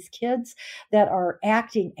psychiatrist for these kids that are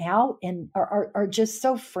acting out and are just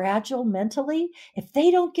so fragile mentally. If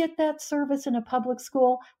they don't get that service in a public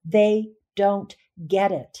school, they don't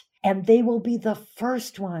get it. And they will be the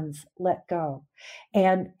first ones let go.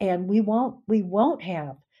 And we won't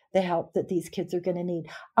have the help that these kids are going to need.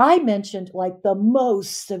 I mentioned like the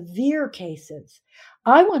most severe cases.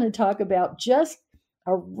 I want to talk about just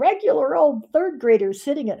a regular old third grader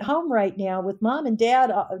sitting at home right now with mom and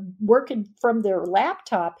dad working from their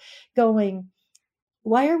laptop going,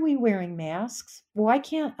 why are we wearing masks? Why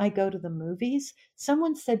can't I go to the movies?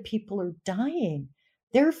 Someone said people are dying.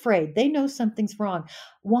 They're afraid. They know something's wrong.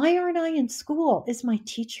 Why aren't I in school? Is my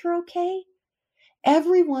teacher okay?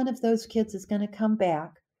 Every one of those kids is going to come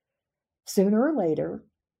back sooner or later,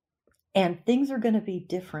 and things are going to be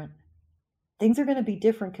different. Things are going to be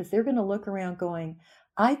different because they're going to look around going,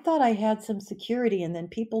 I thought I had some security, and then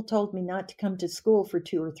people told me not to come to school for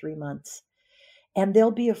 2 or 3 months. And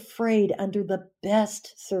they'll be afraid under the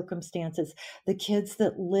best circumstances. The kids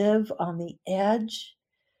that live on the edge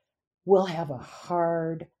will have a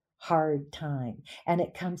hard time. And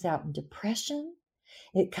it comes out in depression.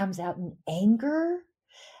 It comes out in anger.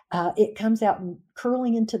 It comes out in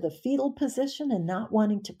curling into the fetal position and not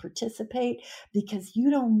wanting to participate because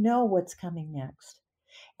you don't know what's coming next.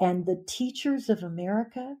 And the teachers of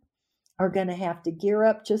America are going to have to gear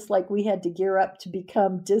up just like we had to gear up to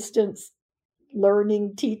become distance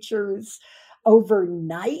learning teachers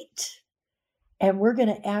overnight. And we're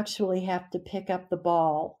going to actually have to pick up the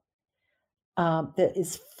ball that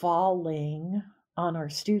is falling on our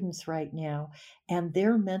students right now and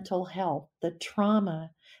their mental health, the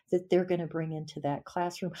trauma that they're going to bring into that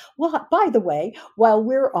classroom. Well, by the way, while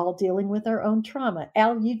we're all dealing with our own trauma,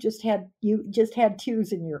 Al, you just had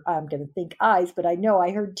tears in your, I'm going to think eyes, but I know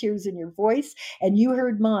I heard tears in your voice and you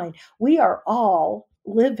heard mine. We are all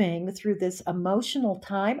living through this emotional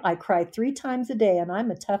time. I cry 3 times a day and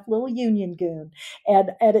I'm a tough little union goon.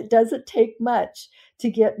 And it doesn't take much to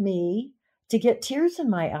get tears in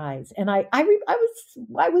my eyes. And I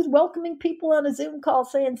was welcoming people on a Zoom call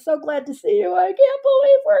saying, so glad to see you. I can't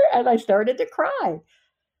believe and I started to cry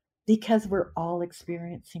because we're all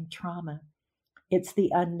experiencing trauma. It's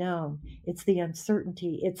the unknown. It's the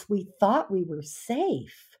uncertainty. We thought we were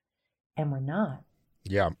safe and we're not.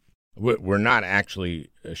 Yeah. We're not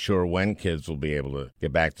actually sure when kids will be able to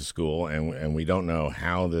get back to school. And we don't know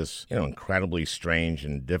how this, incredibly strange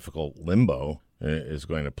and difficult limbo is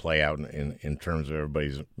going to play out in terms of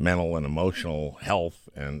everybody's mental and emotional health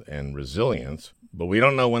and resilience. But we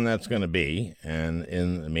don't know when that's going to be. And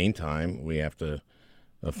in the meantime, we have to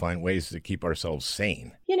find ways to keep ourselves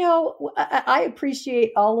sane. I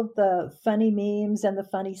appreciate all of the funny memes and the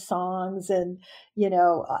funny songs and,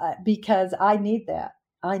 because I need that.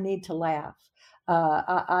 I need to laugh.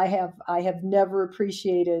 I have never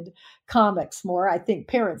appreciated comics more. I think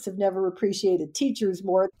parents have never appreciated teachers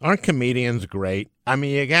more. Aren't comedians great? I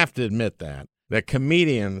mean, you have to admit that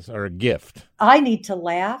comedians are a gift. I need to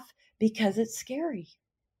laugh because it's scary.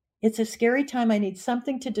 It's a scary time. I need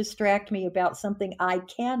something to distract me about something I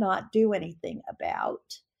cannot do anything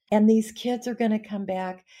about. And these kids are going to come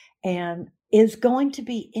back and is going to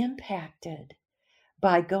be impacted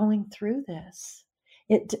by going through this.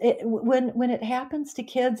 When it happens to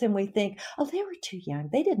kids and we think, oh, they were too young.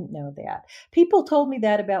 They didn't know that. People told me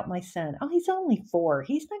that about my son. Oh, he's only 4.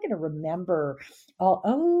 He's not going to remember.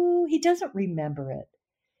 He doesn't remember it.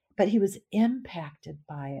 But he was impacted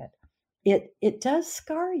by it. It does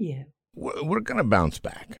scar you. We're going to bounce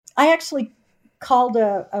back. I actually called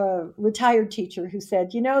a retired teacher who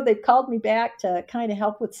said, they've called me back to kind of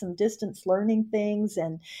help with some distance learning things.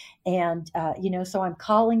 And so I'm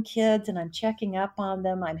calling kids and I'm checking up on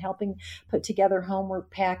them. I'm helping put together homework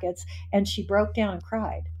packets. And she broke down and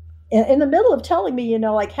cried in the middle of telling me,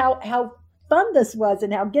 like how fun this was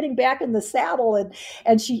and how getting back in the saddle.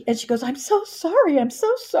 And she goes, I'm so sorry. I'm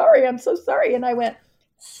so sorry. I'm so sorry. And I went,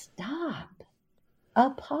 stop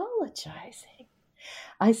apologizing.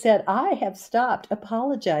 I said, I have stopped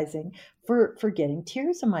apologizing for getting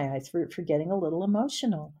tears in my eyes, for getting a little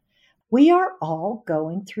emotional. We are all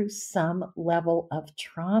going through some level of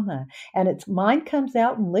trauma, and mine comes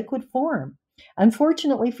out in liquid form.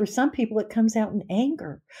 Unfortunately, for some people, it comes out in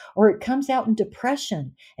anger, or it comes out in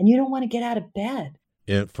depression, and you don't want to get out of bed.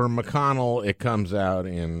 For McConnell, it comes out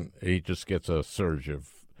he just gets a surge of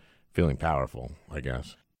feeling powerful, I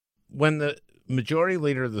guess. When the majority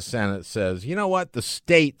leader of the Senate says, you know what, the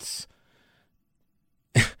states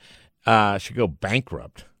should go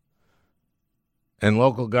bankrupt and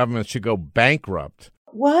local governments should go bankrupt.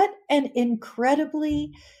 What an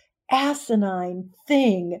incredibly asinine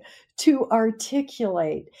thing to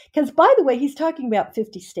articulate. Because, by the way, he's talking about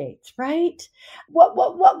 50 states, right? What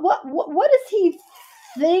does he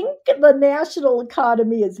think the national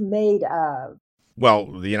economy is made of? Well,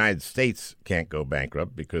 the United States can't go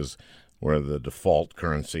bankrupt because we're the default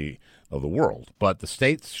currency of the world. But the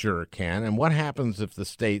states sure can. And what happens if the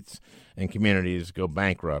states and communities go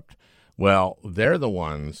bankrupt? Well, they're the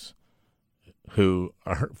ones who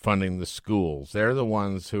are funding the schools. They're the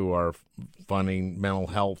ones who are funding mental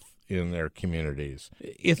health in their communities.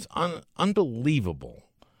 It's unbelievable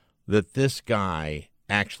that this guy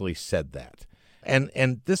actually said that.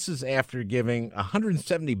 And this is after giving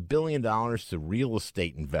 $170 billion to real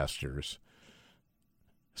estate investors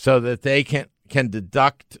so that they can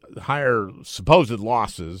deduct higher supposed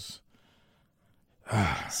losses.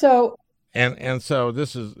 So and so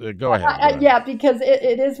this is go ahead. Yeah, because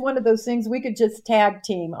it is one of those things we could just tag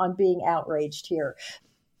team on being outraged here.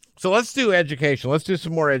 So let's do education. Let's do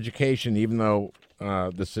some more education, even though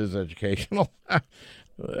this is educational.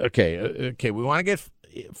 Okay. We want to get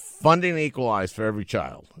funding equalized for every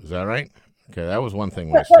child. Is that right? Okay, that was one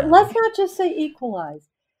thing. But let's not just say equalize.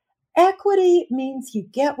 Equity means you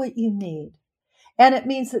get what you need. And it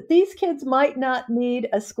means that these kids might not need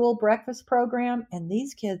a school breakfast program, and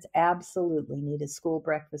these kids absolutely need a school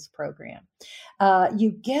breakfast program.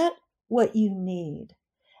 You get what you need.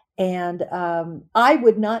 And I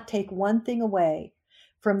would not take one thing away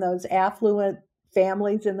from those affluent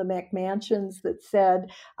families in the McMansions that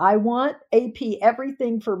said, I want AP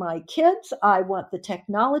everything for my kids. I want the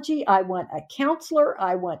technology. I want a counselor.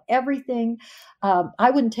 I want everything.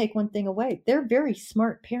 I wouldn't take one thing away. They're very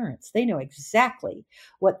smart parents. They know exactly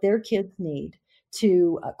what their kids need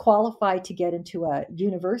to qualify to get into a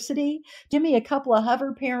university. Give me a couple of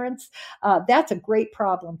hover parents. That's a great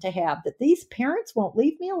problem to have, that these parents won't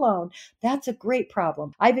leave me alone. That's a great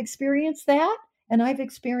problem. I've experienced that. And I've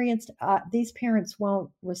experienced these parents won't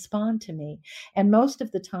respond to me. And most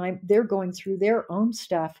of the time, they're going through their own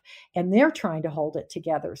stuff and they're trying to hold it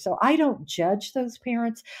together. So I don't judge those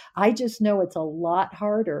parents. I just know it's a lot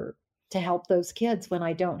harder to help those kids when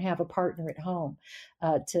I don't have a partner at home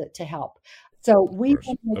to help. So we want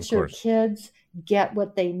to make sure kids get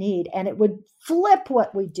what they need. And it would flip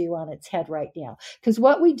what we do on its head right now. Because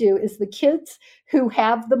what we do is the kids who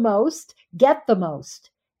have the most get the most.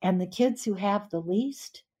 And the kids who have the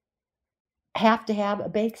least have to have a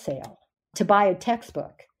bake sale to buy a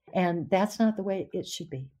textbook. And that's not the way it should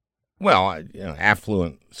be. Well,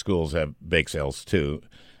 affluent schools have bake sales too,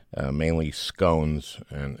 mainly scones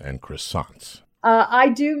and croissants. I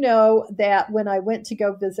do know that when I went to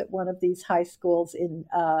go visit one of these high schools in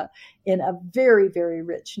a very, very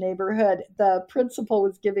rich neighborhood, the principal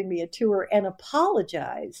was giving me a tour and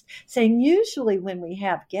apologized, saying usually when we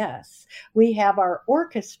have guests, we have our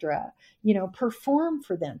orchestra, perform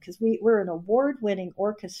for them because we're an award-winning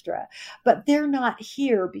orchestra, but they're not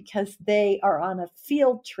here because they are on a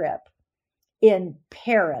field trip in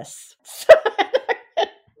Paris.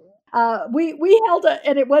 We held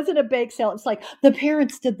and it wasn't a bake sale. It's like the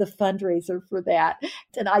parents did the fundraiser for that.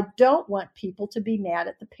 And I don't want people to be mad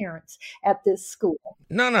at the parents at this school.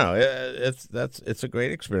 No, it's a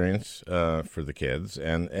great experience for the kids,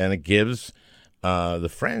 and it gives the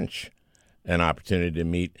French an opportunity to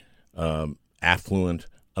meet affluent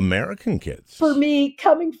American kids. For me,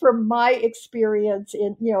 coming from my experience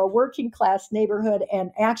in a working class neighborhood and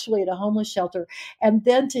actually at a homeless shelter, and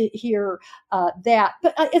then to hear that,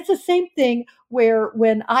 but it's the same thing where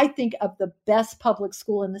when I think of the best public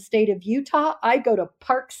school in the state of Utah, I go to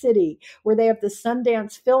Park City where they have the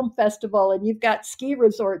Sundance Film Festival and you've got ski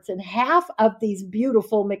resorts, and half of these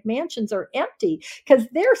beautiful McMansions are empty because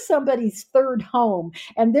they're somebody's third home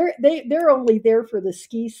and they're only there for the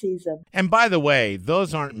ski season. And by the way,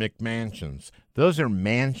 those aren't McMansions; those are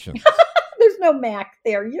mansions. There's no Mac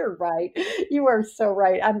there. You're right. You are so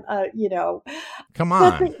right. Come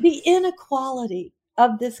on. But the inequality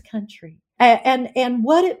of this country. And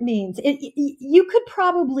what it means, you could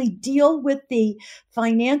probably deal with the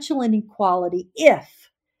financial inequality if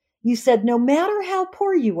you said, no matter how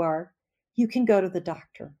poor you are, you can go to the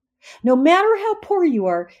doctor. No matter how poor you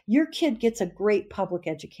are, your kid gets a great public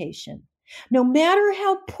education. No matter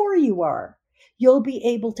how poor you are, you'll be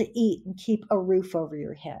able to eat and keep a roof over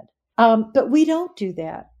your head. But we don't do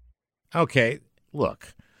that. Okay,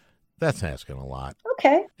 look. That's asking a lot.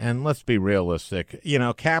 Okay. And let's be realistic.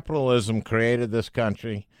 Capitalism created this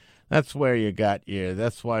country. That's where you got you.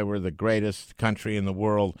 That's why we're the greatest country in the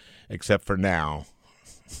world, except for now.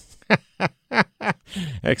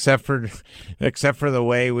 except for the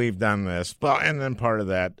way we've done this. Well, and then part of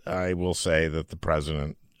that, I will say that the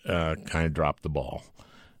president kind of dropped the ball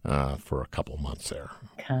for a couple months there.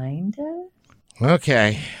 Kind of?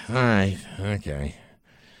 Okay. All right. Okay.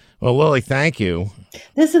 Well, Lily, thank you.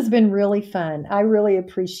 This has been really fun. I really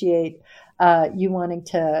appreciate you wanting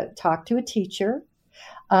to talk to a teacher.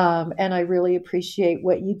 And I really appreciate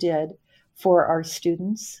what you did for our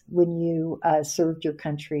students when you served your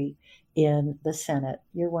country in the Senate.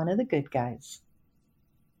 You're one of the good guys.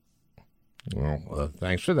 Well,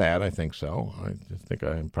 thanks for that. I think so. I think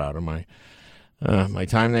I'm proud of my my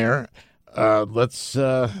time there. Let's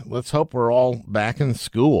hope we're all back in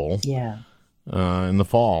school. Yeah. In the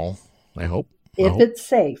fall, I hope. If it's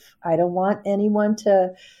safe. I don't want anyone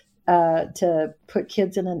to put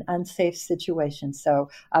kids in an unsafe situation. So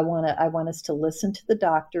I want us to listen to the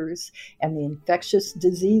doctors and the infectious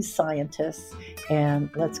disease scientists,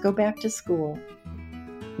 and let's go back to school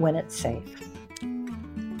when it's safe.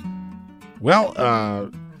 Well,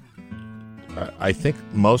 I think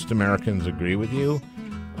most Americans agree with you.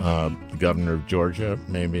 The governor of Georgia,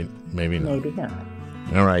 maybe not. Maybe not.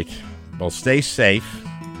 All right. Well, stay safe.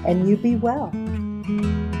 And you be well.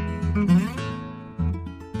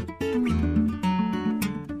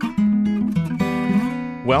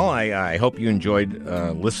 Well, I hope you enjoyed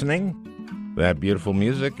listening. That beautiful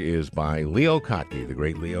music is by Leo Kottke, the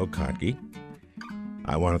great Leo Kottke.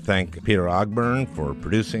 I want to thank Peter Ogburn for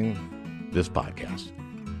producing this podcast.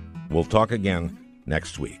 We'll talk again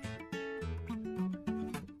next week.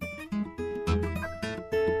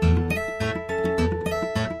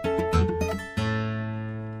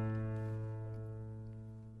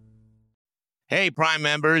 Hey, Prime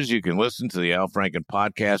members, you can listen to the Al Franken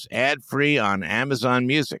podcast ad-free on Amazon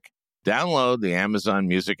Music. Download the Amazon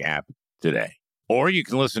Music app today. Or you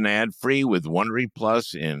can listen ad-free with Wondery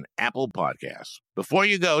Plus in Apple Podcasts. Before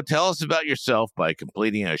you go, tell us about yourself by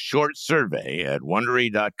completing a short survey at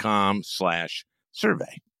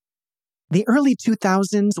Wondery.com/survey. The early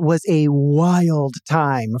 2000s was a wild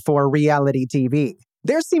time for reality TV.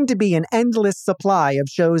 There seemed to be an endless supply of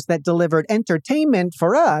shows that delivered entertainment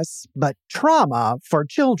for us, but trauma for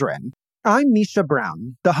children. I'm Misha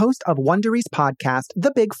Brown, the host of Wondery's podcast,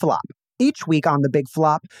 The Big Flop. Each week on The Big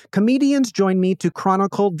Flop, comedians join me to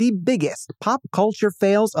chronicle the biggest pop culture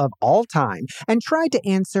fails of all time and try to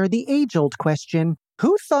answer the age-old question,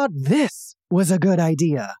 who thought this was a good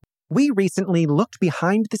idea? We recently looked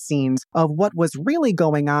behind the scenes of what was really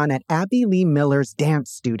going on at Abby Lee Miller's dance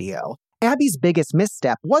studio. Abby's biggest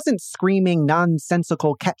misstep wasn't screaming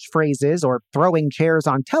nonsensical catchphrases or throwing chairs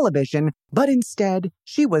on television, but instead,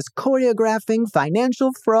 she was choreographing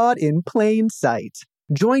financial fraud in plain sight.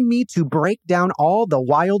 Join me to break down all the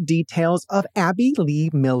wild details of Abby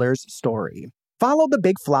Lee Miller's story. Follow The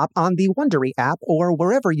Big Flop on the Wondery app or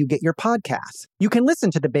wherever you get your podcasts. You can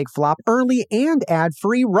listen to The Big Flop early and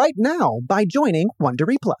ad-free right now by joining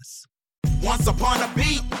Wondery Plus. Once upon a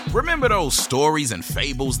beat. Remember those stories and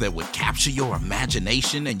fables that would capture your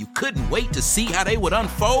imagination and you couldn't wait to see how they would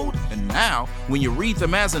unfold? And now, when you read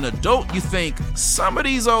them as an adult, you think, some of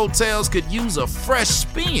these old tales could use a fresh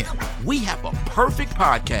spin. We have a perfect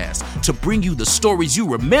podcast to bring you the stories you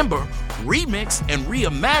remember, remix, and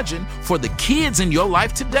reimagine for the kids in your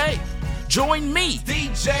life today. Join me,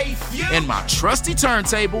 DJ Few, and my trusty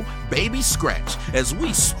turntable, Baby Scratch, as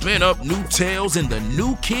we spin up new tales in the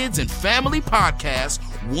New Kids and Family podcast,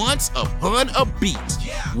 Once Upon a Beat.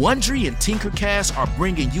 Wondery and Tinkercast are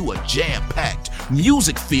bringing you a jam-packed,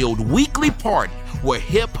 music-filled weekly party where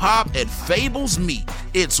hip-hop and fables meet.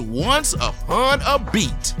 It's Once Upon a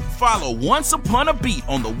Beat. Follow Once Upon a Beat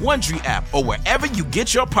on the Wondery app or wherever you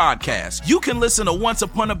get your podcasts. You can listen to Once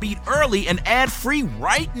Upon a Beat early and ad-free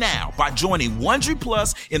right now by joining Wondery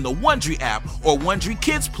Plus in the Wondery app or Wondery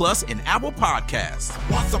Kids Plus in Apple Podcasts.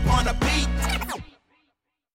 Once Upon a Beat.